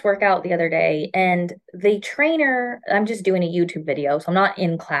doing this workout the other day, and the trainer, I'm just doing a YouTube video. So I'm not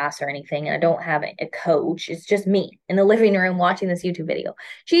in class or anything, and I don't have a coach. It's just me in the living room watching this YouTube video.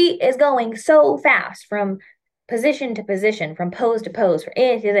 She is going so fast from position to position, from pose to pose.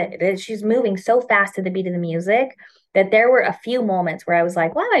 She's moving so fast to the beat of the music that there were a few moments where I was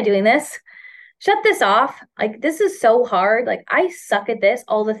like, why am I doing this? Shut this off. Like, this is so hard. Like, I suck at this.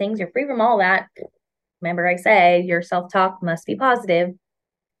 All the things, you're free from all that. Remember, I say your self talk must be positive.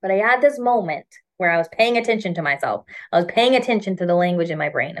 But I had this moment where I was paying attention to myself. I was paying attention to the language in my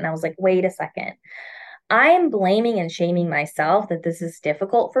brain. And I was like, wait a second. I am blaming and shaming myself that this is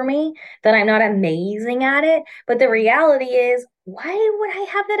difficult for me, that I'm not amazing at it. But the reality is, why would I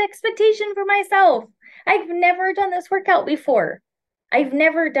have that expectation for myself? I've never done this workout before. First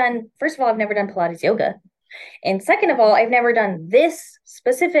of all, I've never done Pilates yoga. And second of all, I've never done this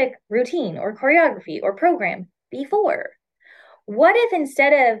specific routine or choreography or program before. What if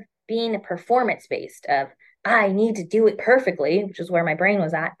instead of being performance based of I need to do it perfectly, which is where my brain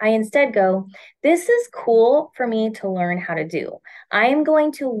was at, I instead go, this is cool for me to learn how to do. I am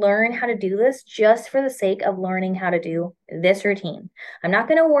going to learn how to do this just for the sake of learning how to do this routine. I'm not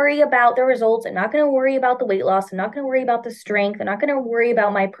going to worry about the results. I'm not going to worry about the weight loss. I'm not going to worry about the strength. I'm not going to worry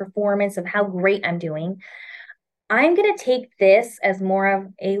about my performance of how great I'm doing. I'm going to take this as more of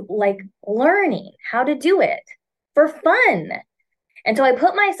a like learning how to do it for fun. And so I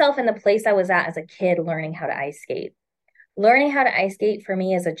put myself in the place I was at as a kid learning how to ice skate. Learning how to ice skate for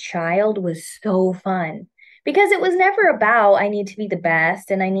me as a child was so fun because it was never about I need to be the best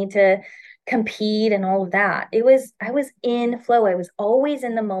and I need to compete and all of that. I was in flow. I was always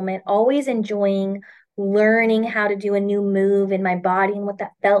in the moment, always enjoying learning how to do a new move in my body and what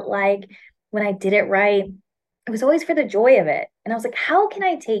that felt like when I did it right. It was always for the joy of it. And I was like, how can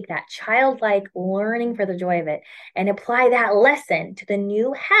I take that childlike learning for the joy of it and apply that lesson to the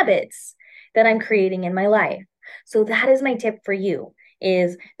new habits that I'm creating in my life? So that is my tip for you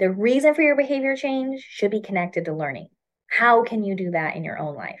is the reason for your behavior change should be connected to learning. How can you do that in your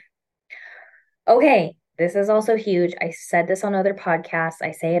own life? Okay, this is also huge. I said this on other podcasts.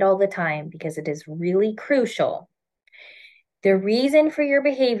 I say it all the time because it is really crucial. The reason for your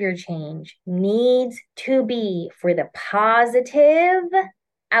behavior change needs to be for the positive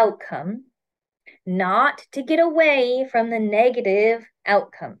outcome, not to get away from the negative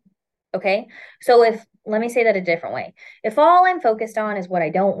outcome. Okay. So let me say that a different way. If all I'm focused on is what I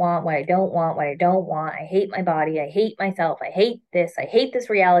don't want, what I don't want, what I don't want, I hate my body, I hate myself, I hate this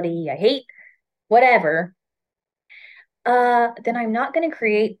reality, I hate whatever, then I'm not going to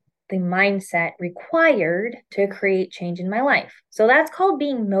create the mindset required to create change in my life. So that's called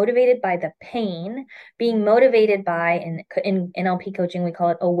being motivated by the pain, being motivated by, in NLP coaching, we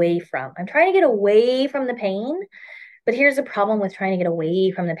call it away from. I'm trying to get away from the pain, but here's the problem with trying to get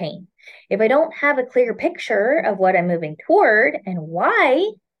away from the pain. If I don't have a clear picture of what I'm moving toward and why,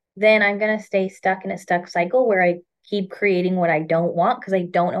 then I'm going to stay stuck in a stuck cycle where I keep creating what I don't want because I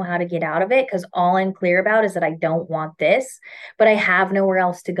don't know how to get out of it because all I'm clear about is that I don't want this, but I have nowhere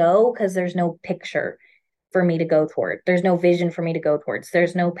else to go because there's no picture. for me to go toward. There's no vision for me to go towards.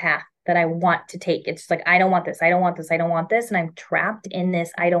 There's no path that I want to take. It's like, I don't want this. I don't want this. I don't want this. And I'm trapped in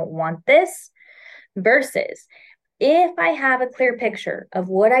this. I don't want this. Versus if I have a clear picture of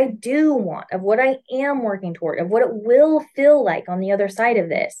what I do want, of what I am working toward, of what it will feel like on the other side of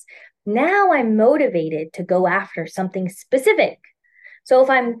this, now I'm motivated to go after something specific. So if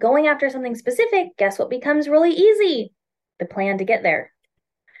I'm going after something specific, guess what becomes really easy? The plan to get there.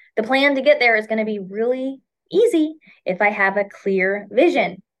 The plan to get there is going to be really easy if I have a clear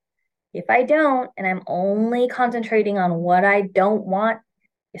vision. If I don't, and I'm only concentrating on what I don't want,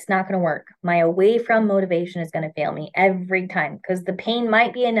 it's not going to work. My away from motivation is going to fail me every time because the pain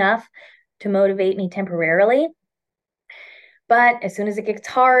might be enough to motivate me temporarily. But as soon as it gets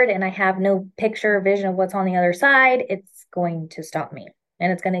hard and I have no picture or vision of what's on the other side, it's going to stop me.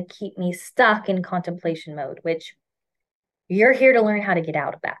 And it's going to keep me stuck in contemplation mode, which you're here to learn how to get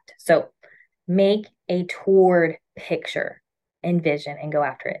out of that. So make a toward picture and vision and go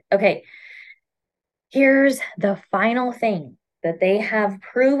after it. Okay. Here's the final thing that they have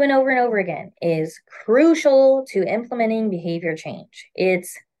proven over and over again is crucial to implementing behavior change.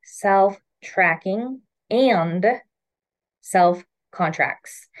 It's self-tracking and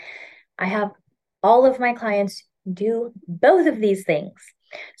self-contracts. I have all of my clients do both of these things.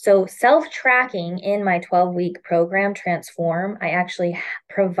 So self-tracking in my 12-week program, Transform, I actually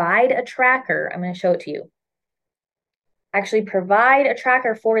provide a tracker. I'm going to show it to you. Actually provide a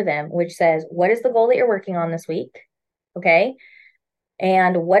tracker for them, which says, what is the goal that you're working on this week? Okay.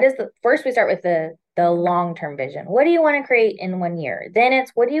 And what is first we start with the long-term vision. What do you want to create in 1 year? Then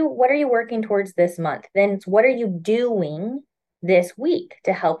it's what are you working towards this month? Then it's what are you doing this week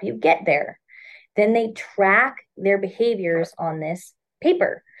to help you get there? Then they track their behaviors on this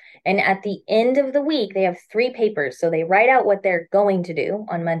paper. And at the end of the week, they have 3 papers. So they write out what they're going to do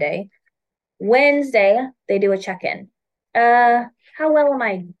on Monday. Wednesday, they do a check-in. How well am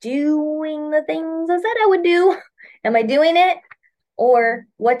I doing the things I said I would do? Am I doing it? Or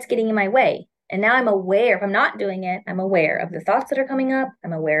what's getting in my way? And now I'm aware, if I'm not doing it, I'm aware of the thoughts that are coming up.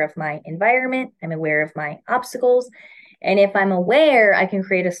 I'm aware of my environment. I'm aware of my obstacles. And if I'm aware, I can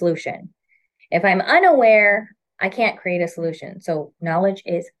create a solution. If I'm unaware, I can't create a solution. So knowledge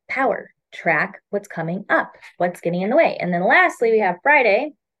is power. Track what's coming up, what's getting in the way. And then lastly, we have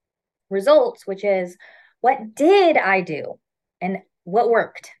Friday results, which is what did I do and what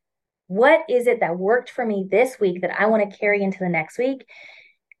worked? What is it that worked for me this week that I want to carry into the next week?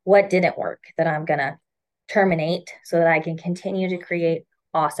 What didn't work that I'm going to terminate so that I can continue to create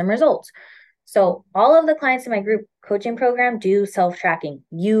awesome results? So all of the clients in my group coaching program do self-tracking.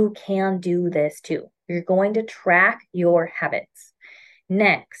 You can do this too. You're going to track your habits.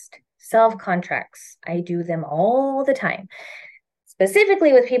 Next, self-contracts. I do them all the time.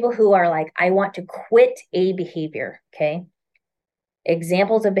 Specifically with people who are like, I want to quit a behavior, okay?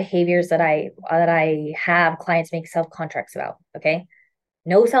 Examples of behaviors that I have clients make self-contracts about, okay?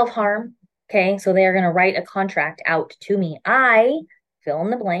 No self-harm, okay? So they're going to write a contract out to me. I, fill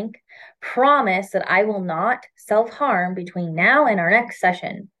in the blank, promise that I will not self-harm between now and our next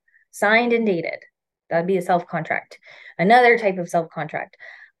session, signed and dated. That'd be a self-contract. Another type of self-contract.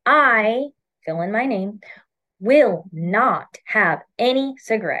 I, fill in my name, will not have any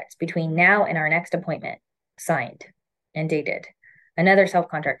cigarettes between now and our next appointment, signed and dated. Another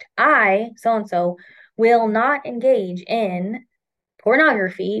self-contract. I, so-and-so, will not engage in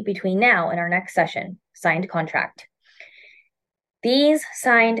pornography between now and our next session, signed contract. These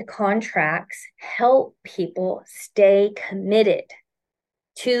signed contracts help people stay committed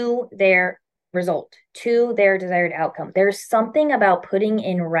to their result, to their desired outcome. There's something about putting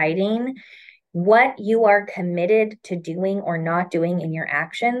in writing what you are committed to doing or not doing in your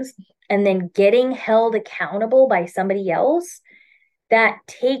actions, and then getting held accountable by somebody else that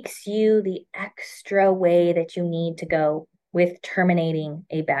takes you the extra way that you need to go with terminating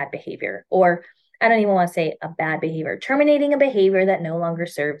a bad behavior. Or I don't even want to say a bad behavior, terminating a behavior that no longer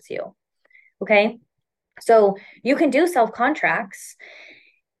serves you. Okay. So you can do self-contracts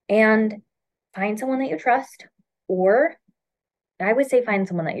and find someone that you trust, or I would say find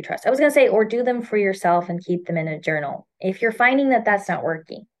someone that you trust. I was going to say, or do them for yourself and keep them in a journal. If you're finding that that's not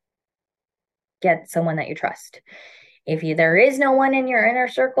working, get someone that you trust. If there is no one in your inner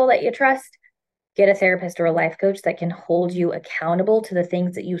circle that you trust, get a therapist or a life coach that can hold you accountable to the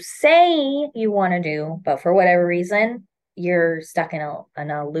things that you say you want to do, but for whatever reason, you're stuck in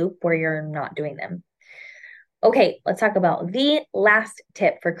a loop where you're not doing them. Okay, let's talk about the last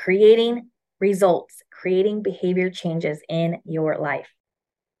tip for creating results, creating behavior changes in your life.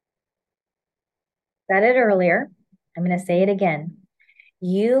 Said it earlier. I'm going to say it again.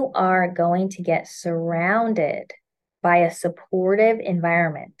 you are going to get surrounded by a supportive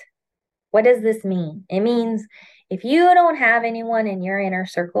environment. What does this mean? It means if you don't have anyone in your inner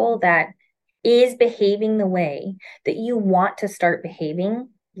circle that is behaving the way that you want to start behaving,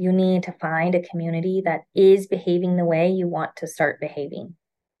 you need to find a community that is behaving the way you want to start behaving.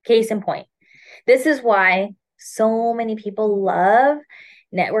 Case in point, this is why so many people love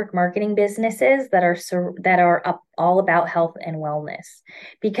network marketing businesses that are all about health and wellness,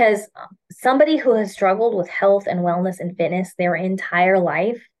 because somebody who has struggled with health and wellness and fitness their entire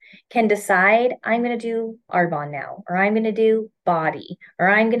life can decide, I'm going to do Arbonne now, or I'm going to do Body, or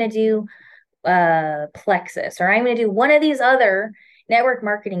I'm going to do Plexus, or I'm going to do one of these other network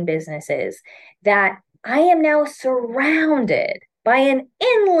marketing businesses that I am now surrounded by an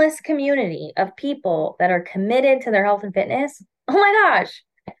endless community of people that are committed to their health and fitness. Oh my gosh,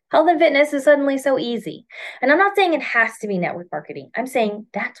 health and fitness is suddenly so easy. And I'm not saying it has to be network marketing. I'm saying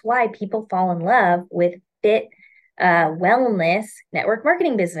that's why people fall in love with fit, wellness network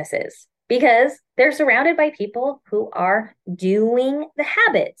marketing businesses, because they're surrounded by people who are doing the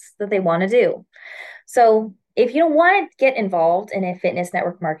habits that they want to do. So if you don't want to get involved in a fitness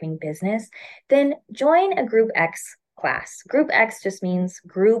network marketing business, then join a Group X class. Group X just means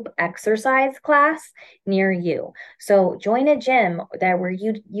group exercise class near you. So join a gym where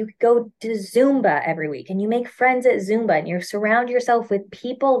you go to Zumba every week and you make friends at Zumba and you surround yourself with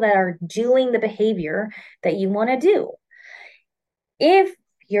people that are doing the behavior that you want to do. If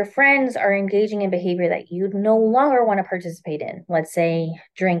your friends are engaging in behavior that you no longer want to participate in, let's say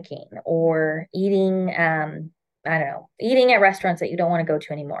drinking or eating, I don't know, eating at restaurants that you don't want to go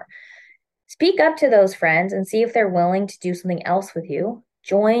to anymore, speak up to those friends and see if they're willing to do something else with you.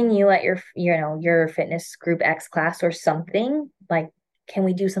 Join you at your fitness group X class or something. Like, can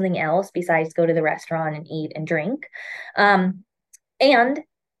we do something else besides go to the restaurant and eat and drink? And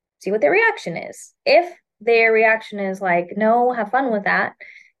see what their reaction is. If their reaction is like, no, have fun with that,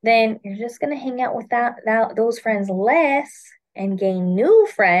 then you're just going to hang out with those friends less and gain new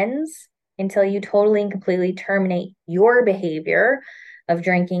friends until you totally and completely terminate your behavior of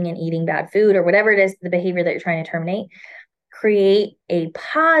drinking and eating bad food or whatever it is, the behavior that you're trying to terminate. Create a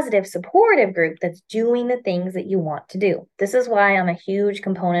positive, supportive group that's doing the things that you want to do. This is why I'm a huge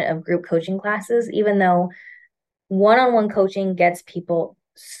component of group coaching classes, even though one-on-one coaching gets people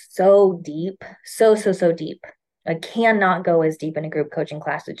so deep, so deep. I cannot go as deep in a group coaching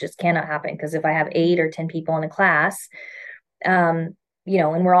class. It just cannot happen, because if I have 8 or 10 people in a class, and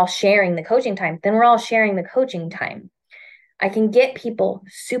we're all sharing the coaching time, then we're all sharing the coaching time. I can get people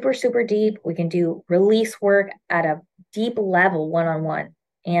super deep. We can do release work at a deep level one-on-one,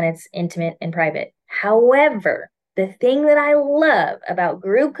 and it's intimate and private. However, the thing that I love about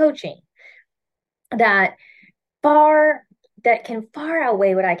group coaching that can far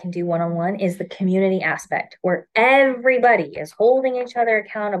outweigh what I can do one-on-one is the community aspect, where everybody is holding each other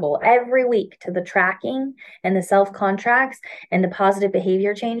accountable every week to the tracking and the self-contracts and the positive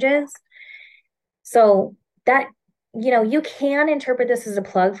behavior changes. So that, you can interpret this as a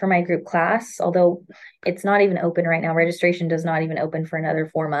plug for my group class, although it's not even open right now. Registration does not even open for another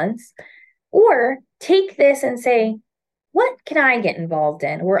 4 months. Or take this and say, what can I get involved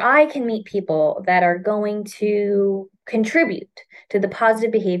in where I can meet people that are going to contribute to the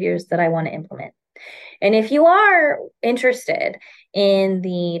positive behaviors that I want to implement? And if you are interested in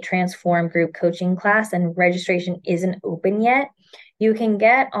the Transform group coaching class and registration isn't open yet, you can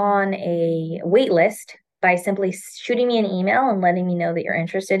get on a wait list by simply shooting me an email and letting me know that you're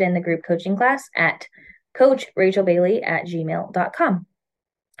interested in the group coaching class at coachrachelbailey@gmail.com.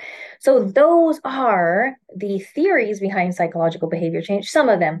 So those are the theories behind psychological behavior change. Some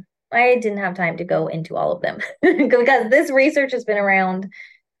of them. I didn't have time to go into all of them because this research has been around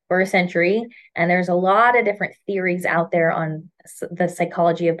for a century, and there's a lot of different theories out there on the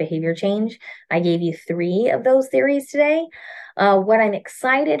psychology of behavior change. I gave you 3 of those theories today. What I'm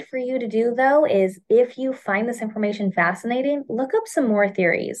excited for you to do, though, is if you find this information fascinating, look up some more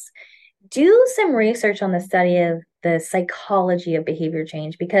theories. Do some research on the study of the psychology of behavior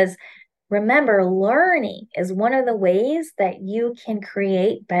change, because remember, learning is one of the ways that you can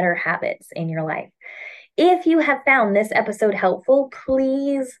create better habits in your life. If you have found this episode helpful,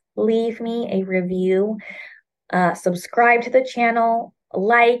 please leave me a review, subscribe to the channel,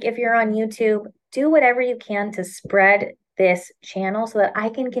 like if you're on YouTube, do whatever you can to spread this channel so that I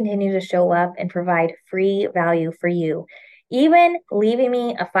can continue to show up and provide free value for you. Even leaving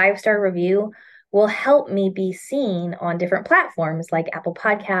me a 5-star review will help me be seen on different platforms like Apple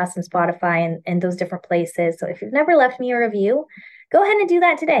Podcasts and Spotify and those different places. So if you've never left me a review, go ahead and do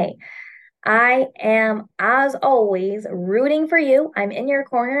that today. I am, as always, rooting for you. I'm in your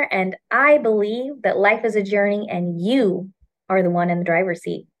corner, and I believe that life is a journey and you are the one in the driver's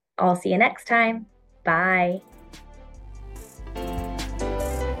seat. I'll see you next time. Bye.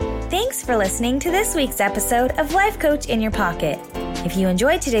 Thanks for listening to this week's episode of Life Coach in Your Pocket. If you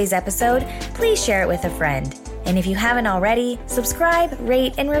enjoyed today's episode, please share it with a friend. And if you haven't already, subscribe,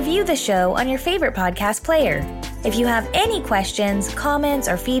 rate, and review the show on your favorite podcast player. If you have any questions, comments,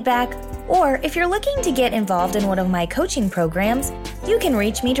 or feedback, or if you're looking to get involved in one of my coaching programs, you can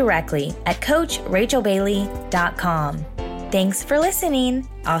reach me directly at CoachRachelBailey.com. Thanks for listening.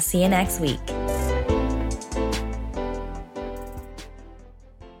 I'll see you next week.